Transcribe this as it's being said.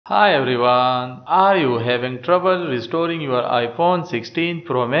Hi everyone, are you having trouble restoring your iPhone 16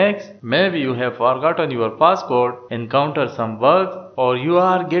 Pro Max? Maybe you have forgotten your passcode, encountered some bugs, or you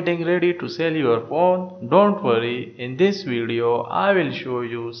are getting ready to sell your phone. Don't worry, in this video I will show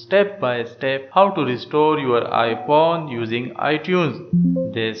you step by step how to restore your iPhone using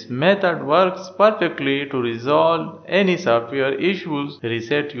iTunes. This method works perfectly to resolve any software issues,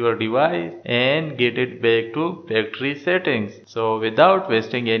 reset your device, and get it back to factory settings. So without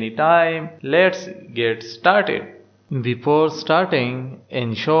wasting any time, let's get started. Before starting,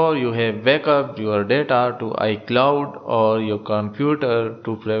 ensure you have backup your data to iCloud or your computer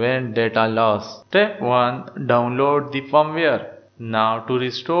to prevent data loss. Step 1. Download the firmware. Now to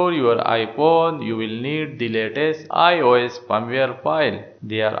restore your iPhone, you will need the latest iOS firmware file.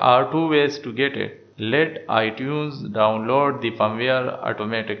 There are two ways to get it. Let iTunes download the firmware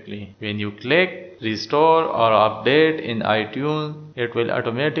automatically. When you click Restore or Update in iTunes, it will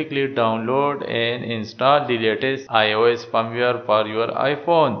automatically download and install the latest iOS firmware for your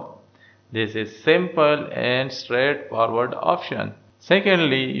iPhone. This is simple and straightforward option.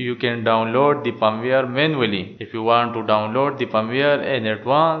 Secondly, you can download the firmware manually. If you want to download the firmware in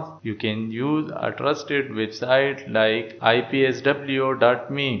advance, you can use a trusted website like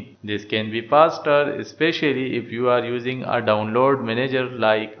ipsw.me. This can be faster, especially if you are using a download manager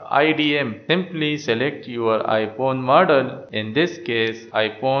like IDM. Simply select your iPhone model, in this case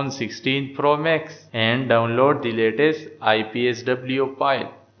iPhone 16 Pro Max, and download the latest IPSW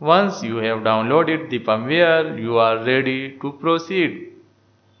file. Once you have downloaded the firmware, you are ready to proceed.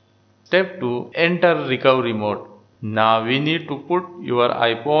 Step 2. Enter recovery mode. Now we need to put your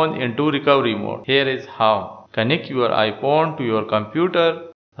iPhone into recovery mode. Here is how. Connect your iPhone to your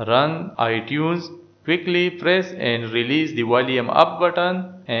computer, run iTunes, quickly press and release the volume up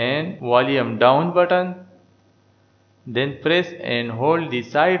button and volume down button. Then press and hold the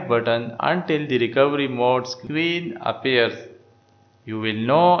side button until the recovery mode screen appears. You will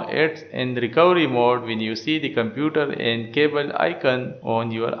know it's in recovery mode when you see the computer and cable icon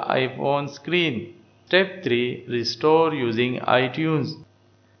on your iPhone screen. Step 3. Restore using iTunes.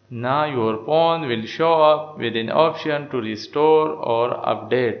 Now your phone will show up with an option to restore or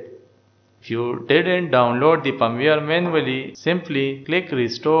update. If you didn't download the firmware manually, simply click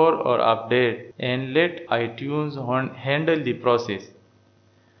Restore or Update and let iTunes handle the process.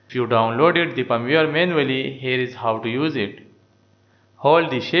 If you downloaded the firmware manually, here is how to use it.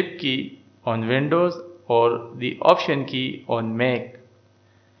 Hold the Shift key on Windows or the Option key on Mac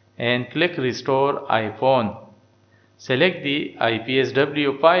and click Restore iPhone. Select the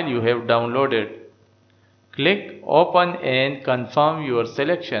IPSW file you have downloaded. Click Open and confirm your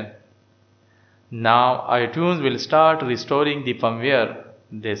selection. Now iTunes will start restoring the firmware.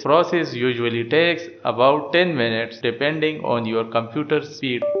 This process usually takes about 10 minutes depending on your computer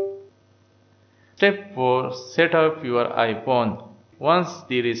speed. Step 4. Set up your iPhone. Once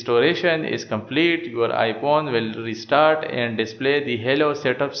the restoration is complete, your iPhone will restart and display the Hello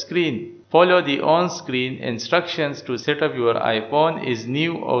Setup screen. Follow the on-screen instructions to set up your iPhone is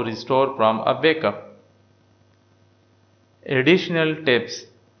new or restore from a backup. Additional tips.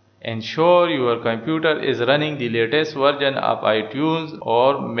 Ensure your computer is running the latest version of iTunes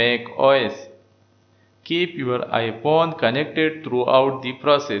or Mac OS. Keep your iPhone connected throughout the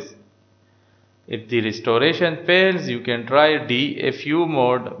process. If the restoration fails, you can try DFU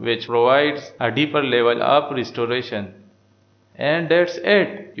mode, which provides a deeper level of restoration. And that's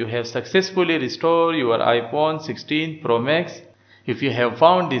it. You have successfully restored your iPhone 16 Pro Max. If you have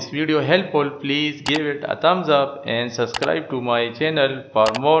found this video helpful, please give it a thumbs up and subscribe to my channel for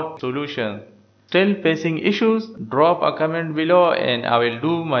more solutions. Still facing issues? Drop a comment below and I will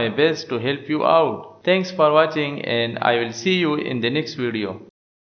do my best to help you out. Thanks for watching and I will see you in the next video.